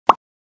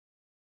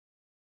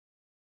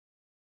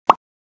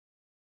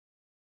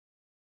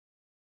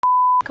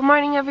Good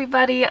morning,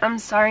 everybody. I'm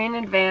sorry in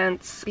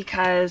advance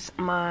because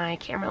my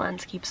camera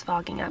lens keeps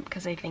fogging up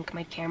because I think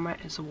my camera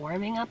is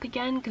warming up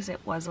again because it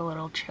was a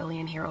little chilly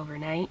in here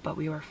overnight, but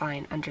we were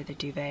fine under the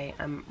duvet.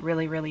 I'm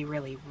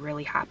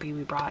really happy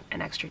we brought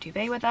an extra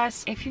duvet with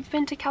us. If you've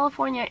been to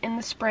California in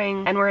the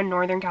spring, and we're in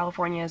Northern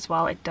California as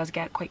well, it does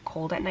get quite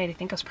cold at night. I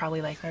think it was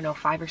probably like, I don't know,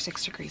 5 or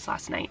 6 degrees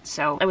last night.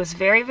 So it was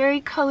very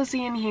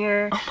cozy in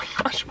here. Oh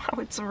my gosh, wow,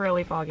 it's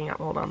really fogging up.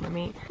 Hold on, let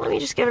me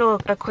just give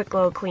it a quick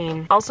little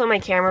clean. Also, my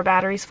camera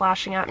battery's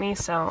flashing at me,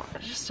 so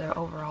it's just an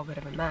overall bit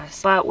of a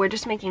mess. But we're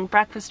just making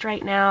breakfast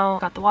right now.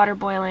 Got the water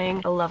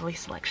boiling, a lovely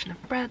selection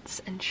of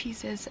breads and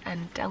cheeses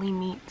and deli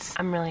meats.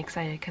 I'm really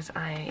excited because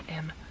I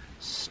am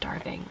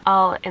starving.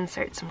 I'll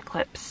insert some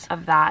clips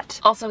of that.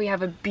 Also, we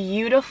have a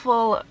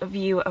beautiful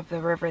view of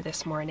the river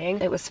this morning.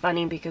 It was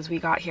funny because we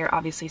got here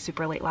obviously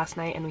super late last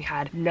night and we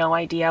had no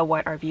idea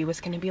what our view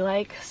was going to be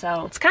like.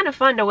 So it's kind of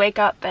fun to wake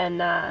up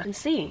and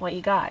see what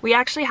you got. We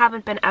actually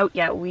haven't been out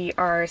yet. We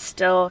are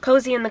still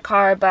cozy in the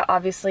car, but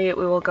obviously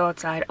we will go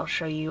outside. I'll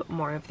show you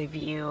more of the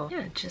view.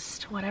 Yeah,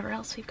 just whatever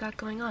else we've got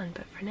going on.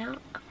 But for now,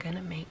 I'm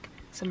gonna make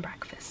some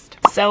breakfast.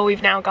 So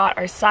we've now got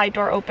our side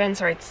door open.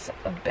 Sorry, it's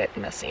a bit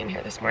messy in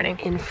here this morning.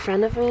 In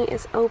front of me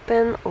is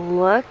open.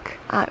 Look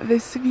at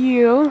this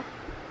view.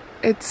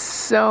 It's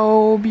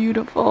so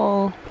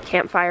beautiful.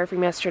 Campfire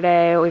from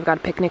yesterday. We've got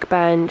a picnic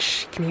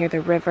bench. You can hear the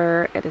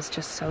river. It is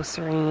just so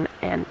serene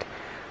and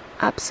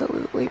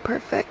absolutely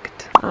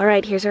perfect. All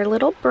right, here's our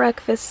little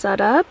breakfast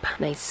setup.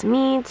 Nice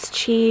meats,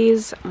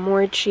 cheese,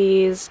 more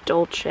cheese,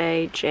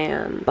 dolce,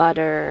 jam,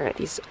 butter,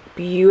 these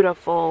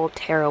beautiful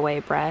tearaway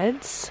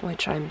breads,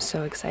 which I'm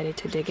so excited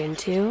to dig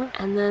into.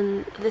 And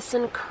then this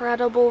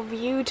incredible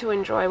view to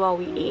enjoy while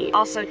we eat.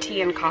 Also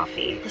tea and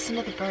coffee. Listen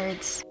to the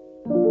birds.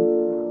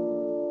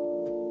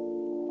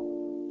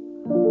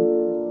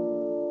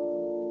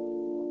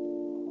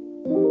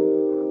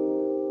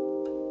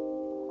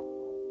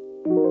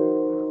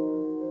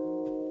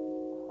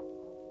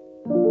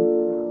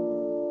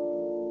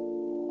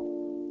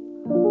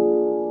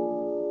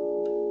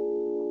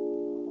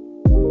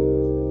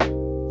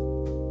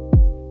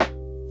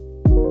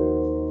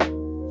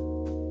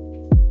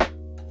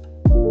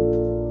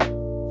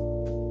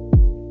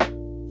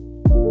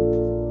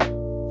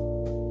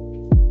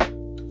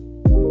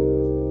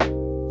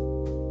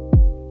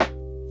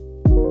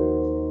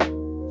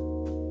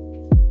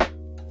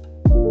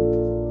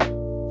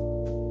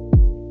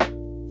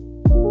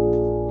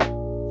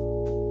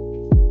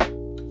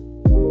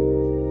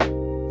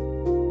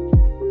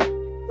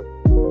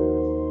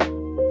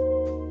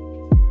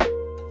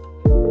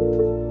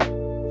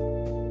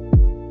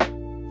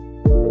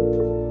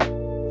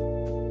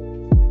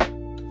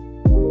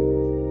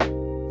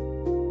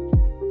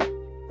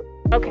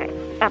 Okay,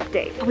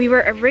 update. We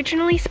were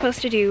originally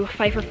supposed to do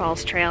Pfeiffer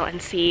Falls Trail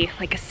and see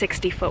like a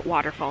 60-foot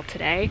waterfall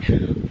today,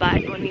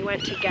 but when we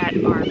went to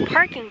get our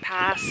parking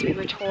pass, we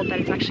were told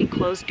that it's actually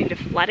closed due to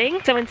flooding.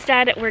 So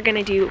instead, we're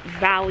gonna do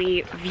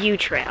Valley View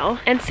Trail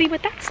and see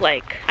what that's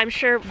like. I'm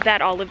sure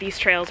that all of these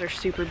trails are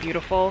super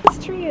beautiful.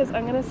 This tree is,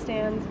 I'm gonna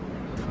stand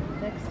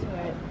next to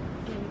it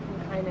so you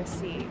can kind of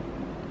see.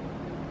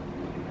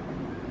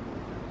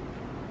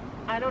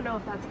 I don't know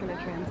if that's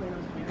gonna translate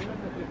on camera,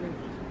 but it is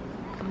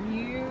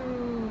huge.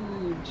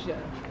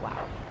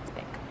 Wow, it's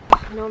big.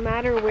 No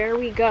matter where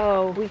we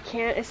go, we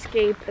can't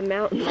escape the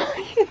mountain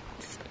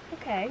lions.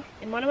 Okay.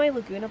 In one of my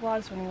Laguna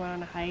vlogs when we went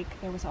on a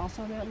hike, there was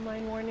also a mountain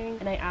lion warning,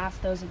 and I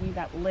asked those of you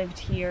that lived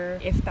here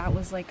if that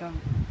was like a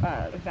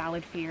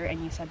valid fear,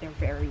 and you said they're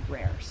very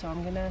rare. So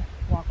I'm gonna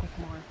walk with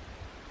more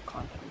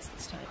confidence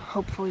this time.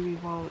 Hopefully we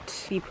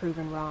won't be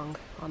proven wrong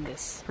on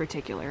this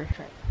particular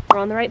trip. We're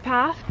on the right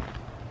path.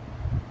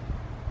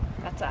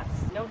 That's us.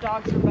 No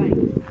dogs or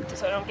bites,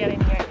 so I don't get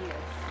any ideas.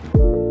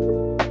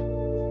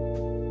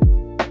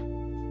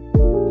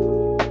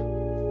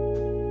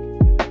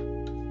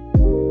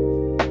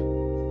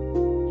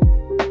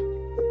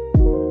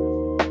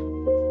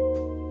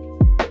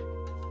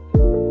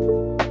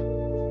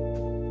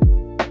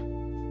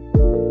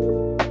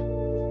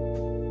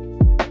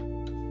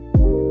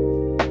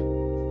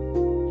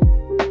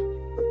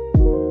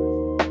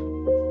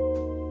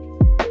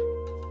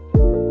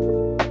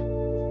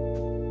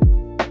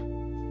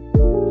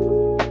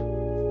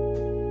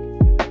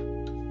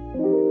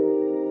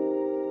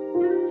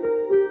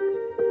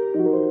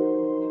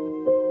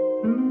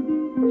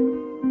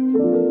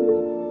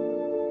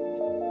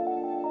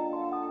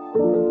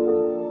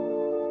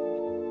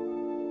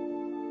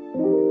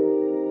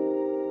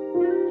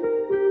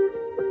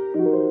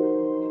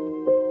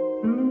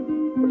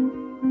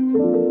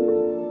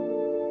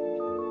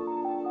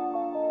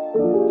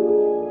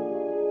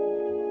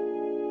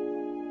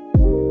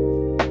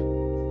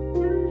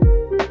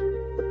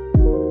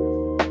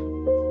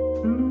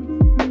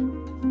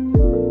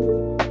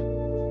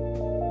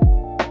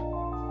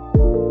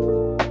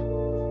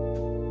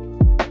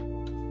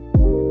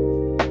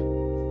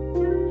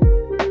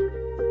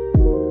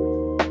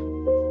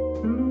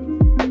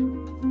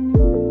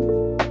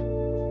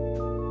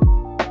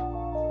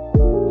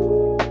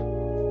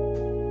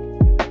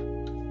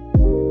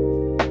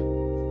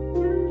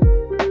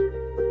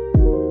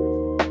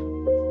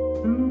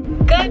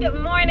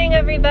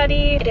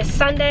 everybody. It is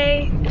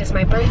Sunday. It is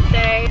my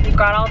birthday. We've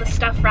got all the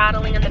stuff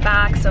rattling in the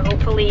back, so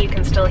hopefully you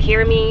can still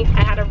hear me.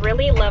 I had a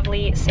really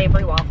lovely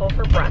savory waffle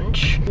for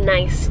brunch.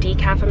 Nice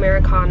decaf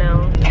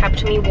Americano.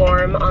 Kept me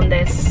warm on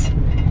this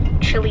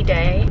chilly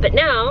day, but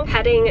now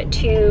heading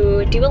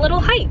to do a little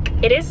hike.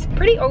 It is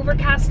pretty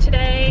overcast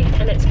today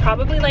and it's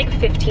probably like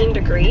 15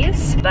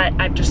 degrees, but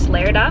I've just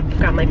layered up.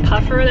 Got my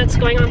puffer that's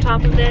going on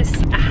top of this,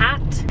 a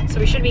hat, so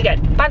we should be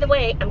good. By the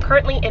way, I'm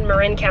currently in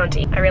Marin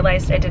County. I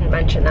realized I didn't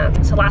mention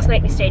that. So last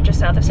night we stayed just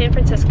south of San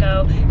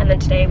Francisco, and then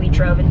today we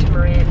drove into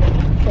Marin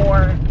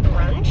for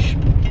brunch.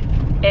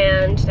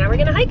 And now we're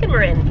gonna hike in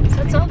Marin,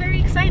 so it's all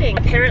very exciting.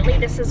 Apparently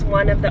this is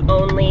one of the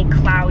only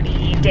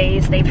cloudy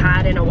days they've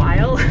had in a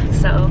while,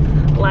 so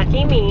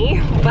lucky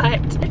me, but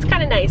it's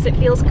kind of nice. It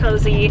feels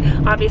cozy.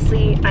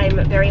 Obviously,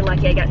 I'm very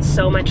lucky I get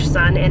so much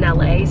sun in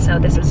LA, so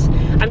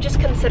I'm just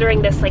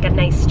considering this like a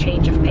nice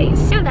change of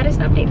pace. Yeah, that is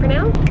the update for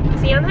now.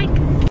 See you on the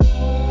hike.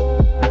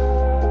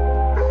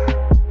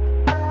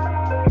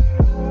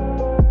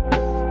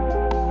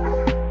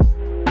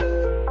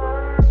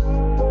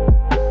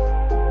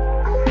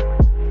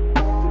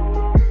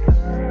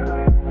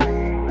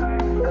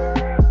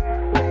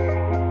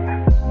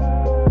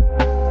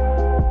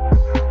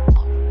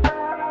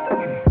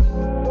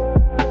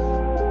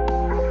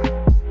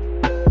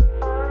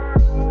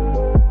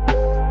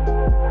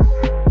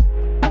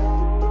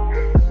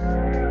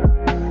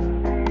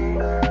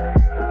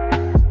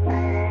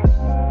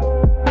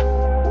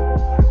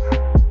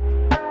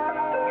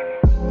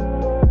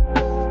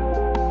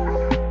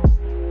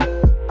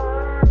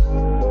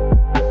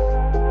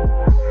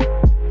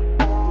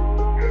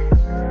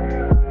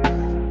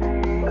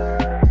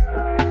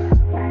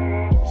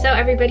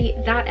 Everybody,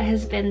 that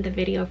has been the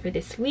video for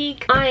this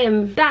week. I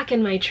am back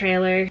in my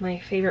trailer, my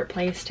favorite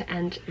place to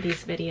end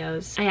these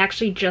videos. I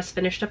actually just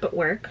finished up at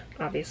work,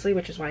 obviously,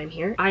 which is why I'm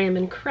here. I am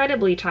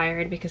incredibly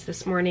tired because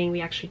this morning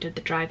we actually did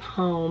the drive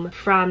home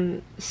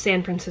from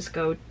San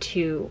Francisco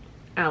to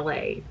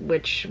LA,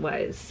 which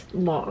was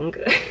long.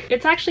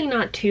 It's actually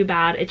not too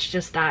bad. It's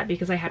just that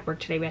because I had work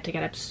today, we had to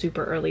get up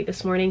super early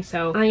this morning,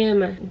 so I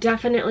am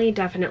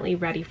definitely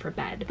ready for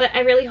bed. But I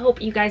really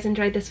hope you guys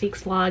enjoyed this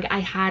week's vlog. I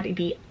had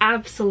the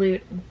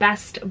absolute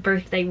best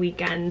birthday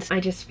weekend.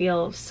 I just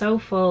feel so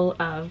full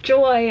of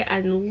joy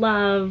and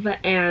love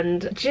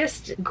and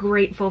just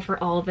grateful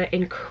for all the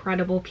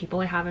incredible people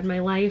I have in my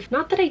life.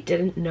 Not that I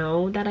didn't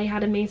know that I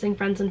had amazing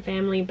friends and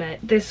family, but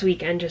this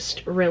weekend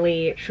just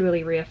really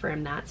truly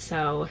reaffirmed that.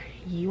 So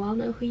you all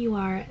know who you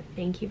are.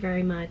 Thank you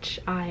very much.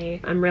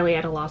 I'm really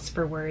at a loss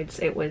for words.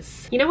 It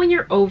was, you know, when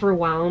you're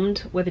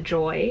overwhelmed with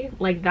joy,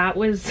 like that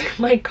was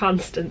my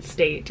constant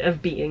state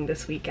of being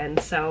this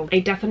weekend. So I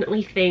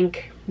definitely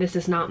think this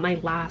is not my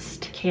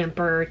last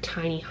camper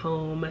tiny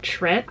home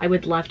trip. I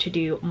would love to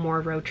do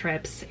more road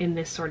trips in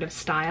this sort of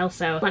style.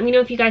 So let me know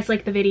if you guys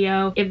like the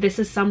video. If this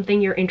is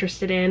something you're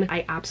interested in,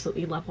 I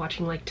absolutely love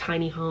watching like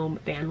tiny home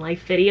van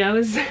life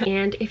videos.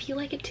 And if you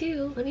like it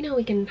too, let me know.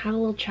 We can have a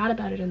little chat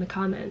about it in the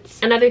comments.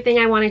 Another thing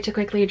I wanted to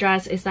quickly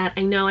address is that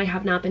I know I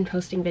have not been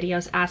posting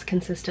videos as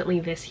consistently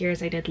this year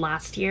as I did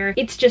last year.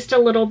 It's just a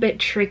little bit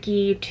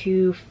tricky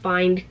to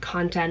find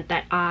content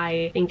that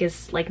I think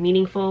is like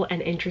meaningful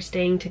and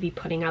interesting to be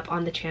putting up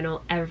on the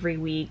channel every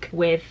week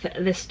with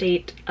the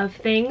state of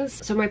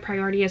things. So my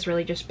priority has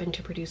really just been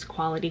to produce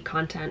quality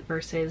content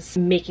versus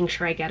making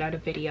sure I get out a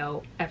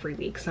video every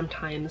week.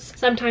 Sometimes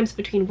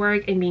between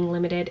work and being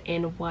limited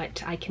in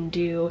what I can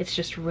do, it's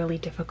just really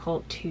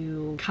difficult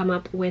to come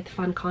up with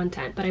fun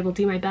content, but I will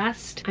do my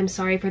best. I'm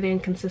sorry for the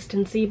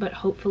inconsistency, but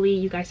hopefully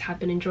you guys have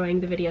been enjoying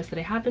the videos that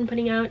I have been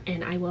putting out,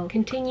 and I will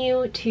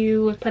continue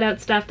to put out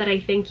stuff that I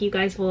think you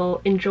guys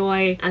will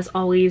enjoy. As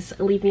always,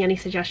 leave me any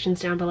suggestions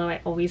down below.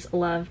 I always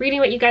love reading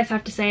what you guys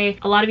have to say.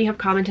 A lot of you have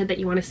commented that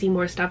you want to see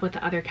more stuff with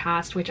the other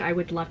cast, which I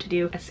would love to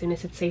do as soon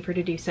as it's safer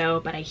to do so,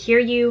 but I hear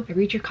you. I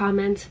read your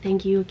comments.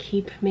 Thank you.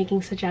 Keep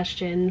making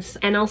suggestions.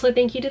 And also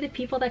thank you to the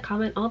people that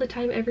comment all the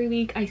time every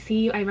week. I see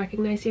you. I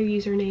recognize your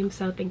username,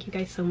 so thank you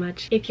guys so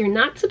much. If you're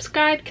not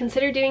subscribed,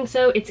 consider doing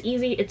so. It's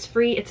easy. It's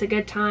free. It's a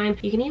good time.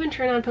 You can even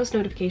turn on post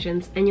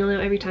notifications and you'll know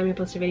every time I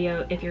post a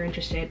video. If you're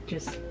interested,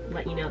 just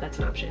let you know that's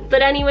an option.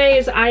 But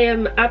anyways, I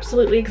am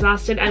absolutely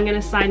exhausted. I'm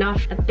gonna sign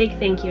off. A big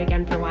thank you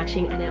again for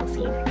watching, and I'll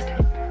see you next time.